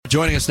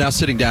Joining us now,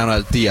 sitting down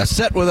at the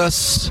set with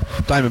us,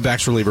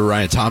 Diamondbacks reliever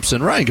Ryan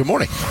Thompson. Ryan, good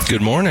morning.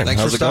 Good morning.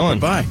 Thanks How's for stopping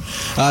by.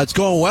 It's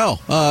going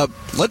well.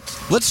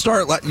 Let's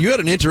start. You had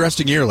an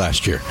interesting year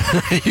last year.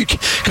 You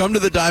come to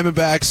the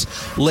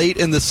Diamondbacks late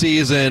in the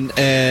season,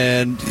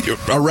 and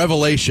a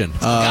revelation.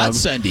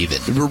 Godsend, even.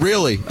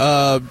 Really.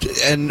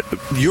 And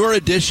your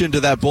addition to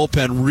that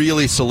bullpen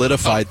really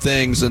solidified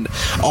things, and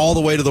all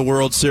the way to the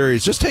World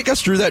Series. Just take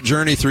us through that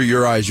journey through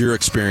your eyes, your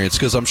experience,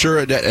 because I'm sure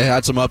it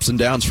had some ups and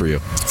downs for you.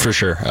 For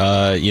sure.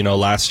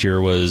 Last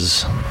year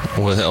was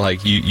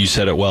like you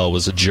said it well,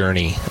 was a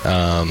journey.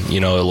 A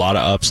lot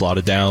of ups, a lot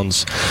of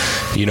downs.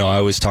 I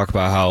always talk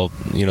about how,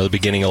 the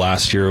beginning of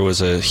last year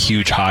was a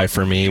huge high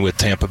for me with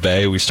Tampa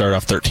Bay. We started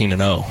off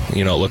 13-0.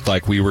 It looked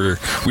like we were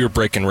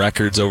breaking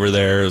records over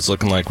there. It was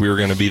looking like we were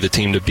going to be the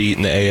team to beat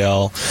in the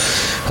AL.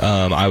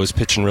 I was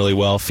pitching really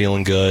well,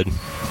 feeling good.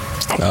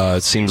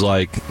 It seems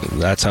like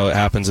that's how it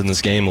happens in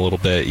this game a little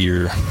bit.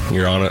 You're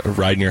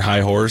riding your high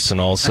horse, and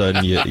all of a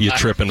sudden you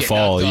trip and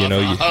fall.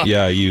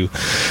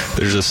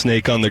 There's a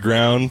snake on the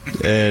ground,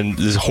 and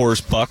this horse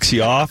bucks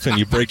you off, and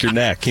you break your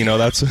neck.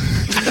 That's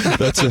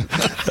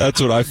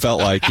what I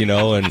felt like.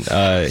 And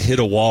hit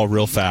a wall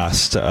real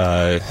fast,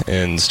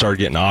 and started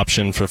getting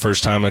optioned for the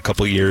first time in a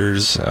couple of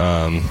years.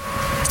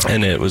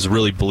 And it was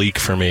really bleak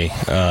for me.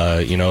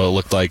 It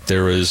looked like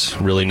there was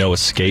really no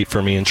escape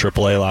for me in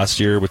AAA last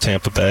year with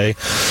Tampa Bay.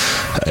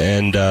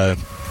 And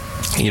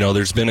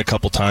there's been a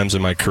couple times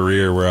in my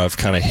career where I've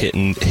kind of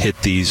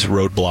hit these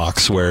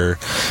roadblocks where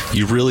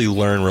you really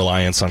learn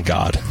reliance on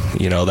God.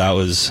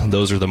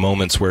 Those are the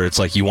moments where it's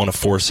like you want to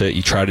force it,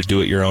 you try to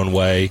do it your own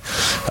way,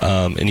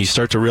 and you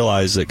start to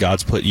realize that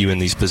God's put you in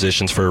these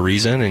positions for a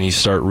reason, and you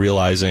start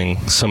realizing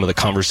some of the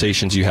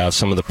conversations you have,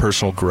 some of the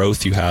personal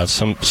growth you have,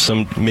 some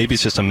maybe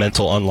it's just a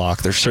mental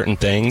unlock. There's certain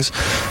things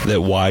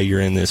that why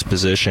you're in this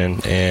position,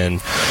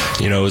 and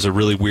it was a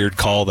really weird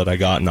call that I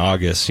got in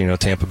August.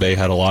 Tampa Bay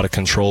had a lot of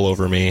control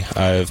over me.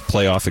 I have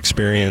playoff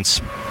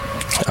experience.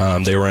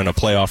 They were in a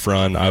playoff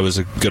run. I was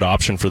a good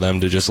option for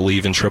them to just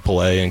leave in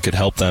AAA and could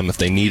help them if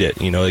they need it.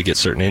 They get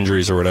certain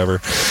injuries or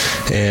whatever.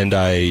 And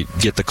I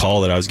get the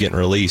call that I was getting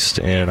released,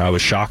 and I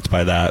was shocked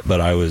by that,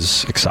 but I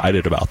was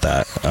excited about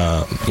that.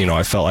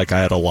 I felt like I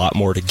had a lot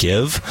more to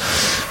give,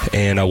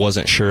 and I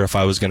wasn't sure if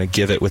I was going to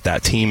give it with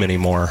that team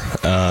anymore.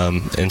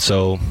 And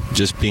so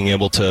just being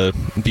able to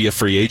be a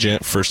free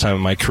agent first time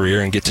in my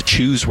career and get to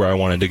choose where I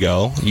wanted to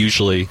go.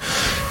 Usually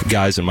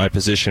guys in my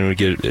position would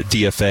get a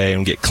DFA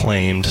and get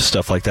claimed,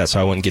 stuff like that, so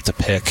I wouldn't get to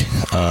pick.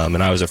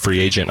 And I was a free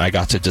agent, and I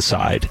got to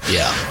decide.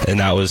 Yeah. And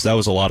that was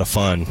a lot of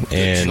fun.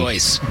 Good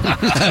choice.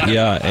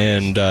 Yeah,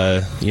 and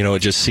it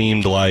just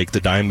seemed like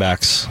the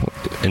Diamondbacks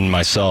and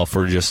myself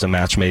were just a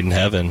match made in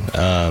heaven.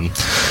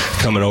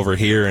 Coming over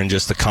here and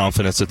just the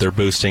confidence that they're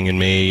boosting in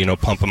me,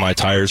 pumping my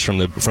tires from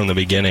the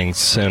beginning,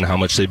 and how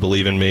much they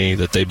believe in me,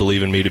 that they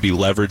believe in me to be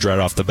leveraged right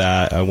off the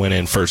bat. I went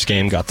in first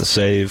game, got the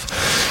save.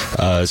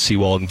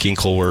 Sewald and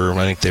Ginkel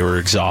I think they were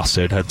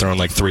exhausted, had thrown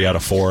like 3 out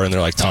of 4, and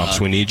they're like,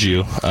 Thompson, we need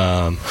you.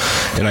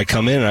 And I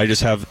come in and I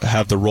just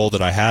have the role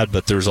that I had,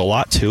 but there's a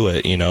lot to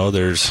it.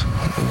 There's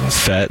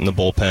Fett in the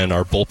bullpen,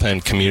 our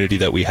bullpen community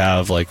that we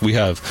have. Like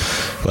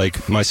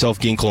myself,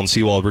 Ginkel, and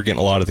Sewald were getting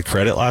a lot of the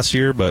credit last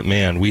year, but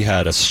man, we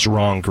had a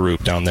strong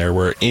group down there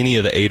where any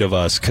of the 8 of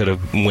us could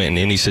have went in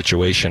any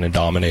situation and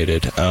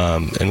dominated.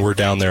 And we're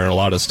down there, and a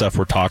lot of stuff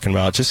we're talking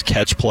about, just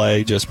catch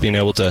play, just being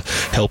able to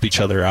help each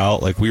other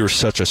out. Like, we were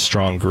such a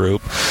strong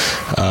group.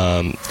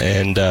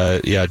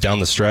 Down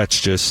the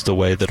stretch, just the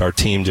way that our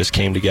team just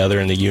came together,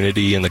 and the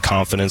unity and the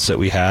confidence that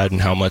we had,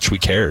 and how much we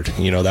cared.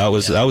 That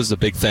was the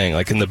big thing.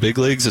 Like in the big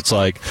leagues, it's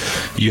like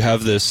you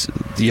have this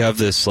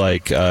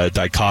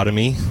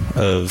dichotomy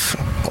of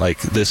like,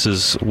 this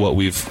is what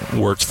we've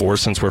worked for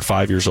since we're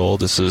 5 years old.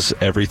 This is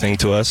everything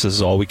to us. This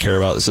is all we care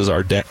about. This is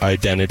our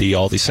identity,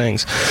 all these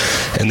things.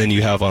 And then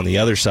you have on the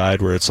other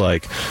side where it's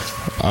like,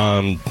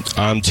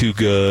 I'm too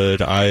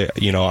good.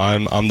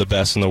 I'm the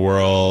best in the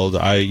world.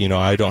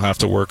 I don't have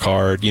to work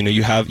hard.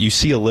 You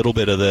see a little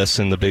bit of this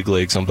in the big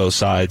leagues on both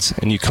sides,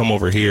 and you come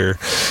over here,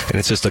 and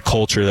it's just the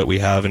culture that we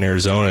have in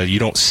Arizona. You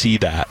don't see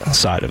that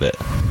side of it.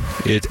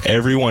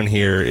 Everyone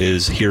here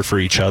is here for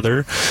each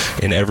other,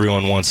 and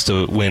everyone wants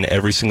to win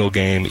every single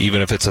game,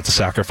 even if it's at the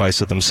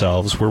sacrifice of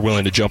themselves. We're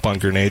willing to jump on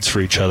grenades for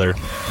each other.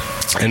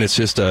 And it's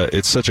just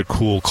it's such a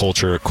cool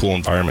culture, a cool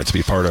environment to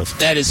be part of.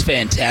 That is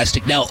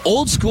fantastic. Now,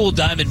 old school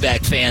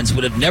Diamondback fans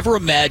would have never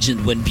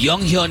imagined when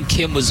Byung-Hyun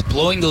Kim was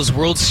blowing those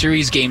World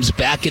Series games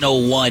back in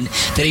 2001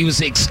 that he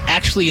was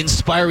actually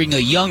inspiring a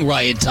young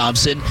Ryan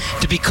Thompson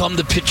to become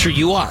the pitcher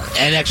you are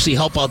and actually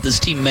help out this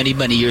team many,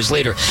 many years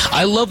later.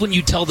 I love when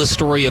you tell the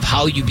story of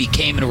how you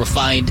became and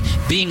refined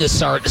being a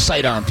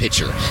sidearm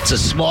pitcher. It's a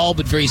small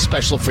but very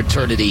special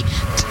fraternity.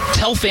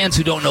 Tell fans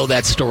who don't know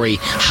that story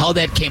how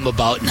that came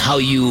about and how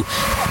you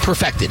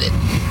perfected it.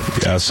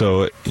 Yeah,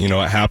 so it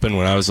happened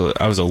when I was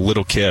a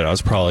little kid. I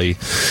was probably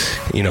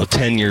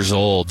 10 years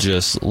old,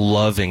 just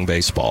loving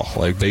baseball.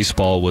 Like,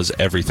 baseball was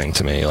everything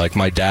to me. Like,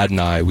 my dad and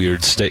I, we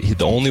would stay.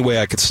 The only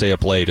way I could stay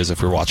up late is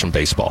if we were watching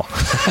baseball.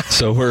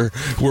 So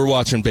we're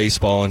watching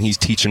baseball, and he's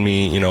teaching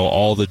me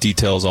all the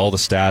details, all the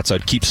stats.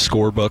 I'd keep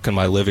scorebook in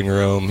my living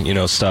room,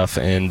 stuff.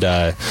 And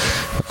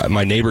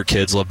my neighbor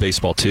kids love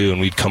baseball too,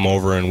 and we'd come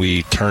over and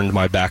we turned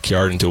my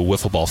backyard into a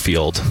wiffle ball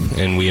field,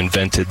 and we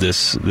invented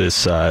this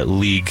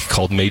league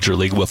called Major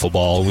League Wiffle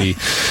Ball.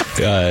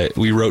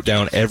 We wrote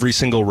down every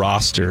single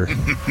roster.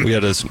 We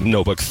had a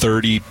notebook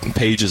 30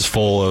 pages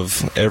full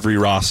of every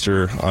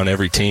roster on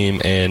every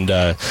team, and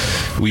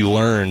we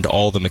learned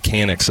all the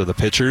mechanics of the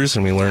pitchers,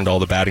 and we learned all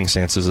the batting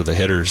stances of the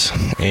hitters.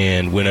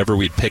 And whenever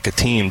we'd pick a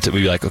team, to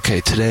be like,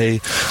 okay,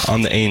 today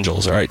I'm the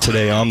Angels, all right,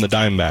 today I'm the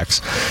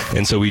Diamondbacks.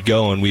 And so we'd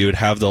go and we would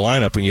have the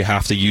lineup, and you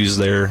have to use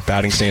their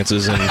batting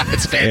stances and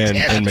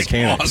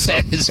mechanics.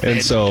 Awesome.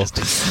 And so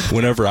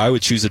whenever I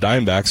would choose the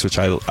Diamondbacks, which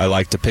I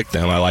like to pick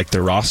them, I liked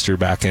their roster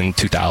back in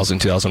 2000,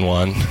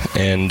 2001,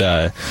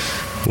 and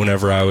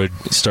whenever I would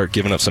start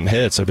giving up some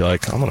hits, I'd be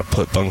like, I'm going to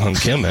put Bung Hung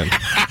Kim in.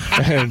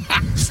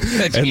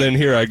 and then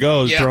here I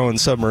go throwing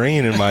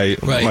submarine, and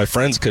my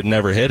friends could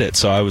never hit it.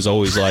 So I was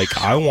always like,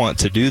 I want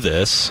to do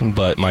this,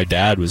 but my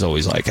dad was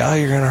always like, oh,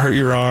 you're going to hurt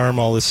your arm,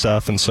 all this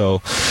stuff. And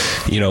so,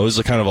 it was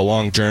a kind of a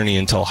long journey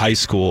until high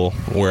school,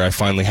 where I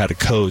finally had a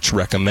coach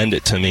recommend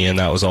it to me, and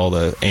that was all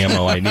the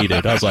ammo I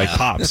needed. I was like,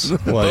 Pops,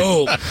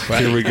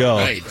 here we go.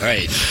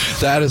 Right.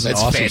 That is an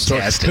awesome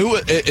fantastic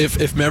story.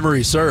 If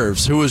memory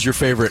serves, who was your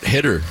favorite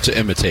hitter to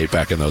imitate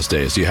back in those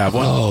days? Do you have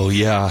one? Oh,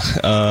 yeah.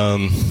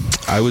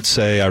 I would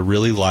say I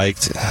really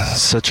liked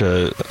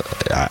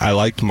I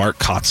liked Mark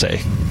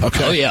Kotze.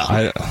 Okay. Oh, yeah.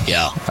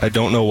 I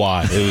don't know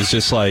why. It was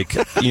just like,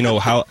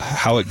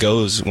 how it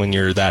goes when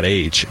you're that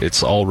age.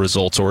 It's all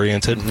results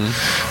oriented.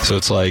 Mm-hmm. So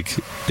it's like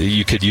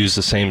you could use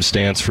the same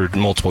stance for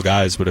multiple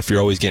guys, but if you're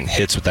always getting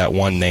hits with that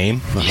one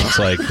name, it's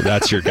like,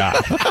 that's your guy.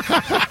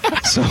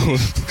 So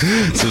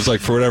it's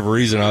like, for whatever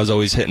reason, I was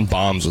always hitting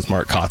bombs with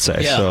Mark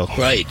Kotze. Yeah, so.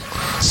 Right.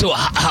 So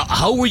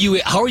how were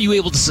you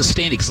able to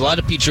sustain it? Because a lot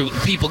of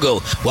people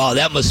go, wow,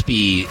 that must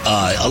be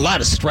a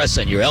lot of stress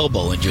on your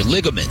elbow and your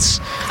ligaments.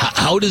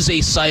 How does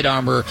a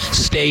sidearmer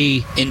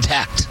stay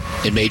intact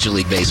in Major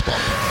League Baseball?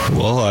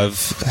 Well,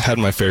 I've had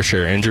my fair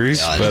share of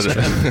injuries, but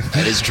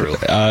that is true.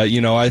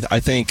 I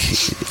think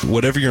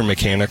whatever your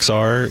mechanics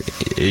are,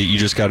 you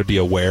just got to be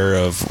aware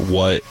of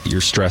what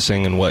you're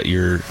stressing and what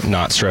you're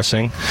not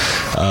stressing.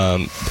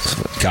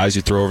 Guys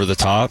who throw over the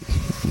top,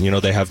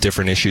 they have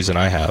different issues than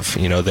I have.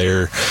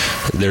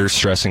 They're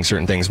stressing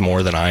certain things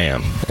more than I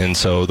am, and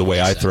so the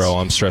way I throw,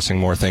 I'm stressing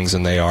more things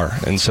than they are.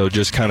 And so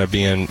just kind of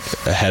being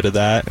ahead of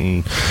that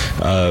and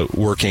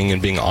working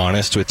and being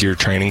honest with your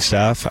training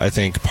staff. I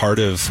think part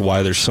of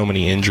why there's so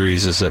many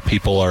injuries is that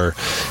people are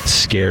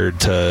scared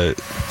to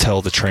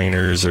tell the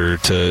trainers or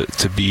to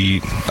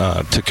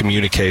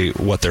communicate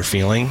what they're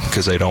feeling,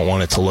 because they don't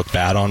want it to look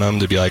bad on them,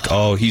 to be like,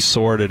 oh, he's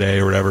sore today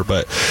or whatever.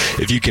 But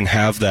if you can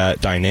have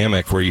that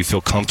dynamic where you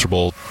feel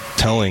comfortable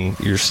telling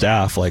your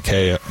staff, like,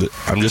 hey,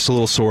 I'm just a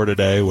little sore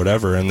today,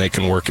 whatever, and they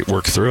can work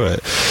through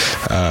it,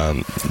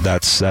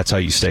 that's how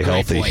you stay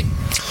healthy. Point.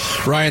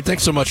 Ryan,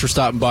 thanks so much for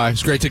stopping by.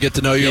 It's great to get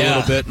to know you a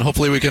little bit, and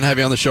hopefully we can have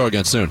you on the show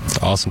again soon.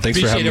 Awesome. Thanks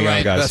for having me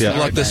on, guys. Best of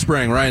luck this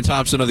spring. Ryan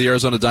Thompson of the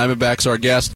Arizona Diamondbacks, our guest.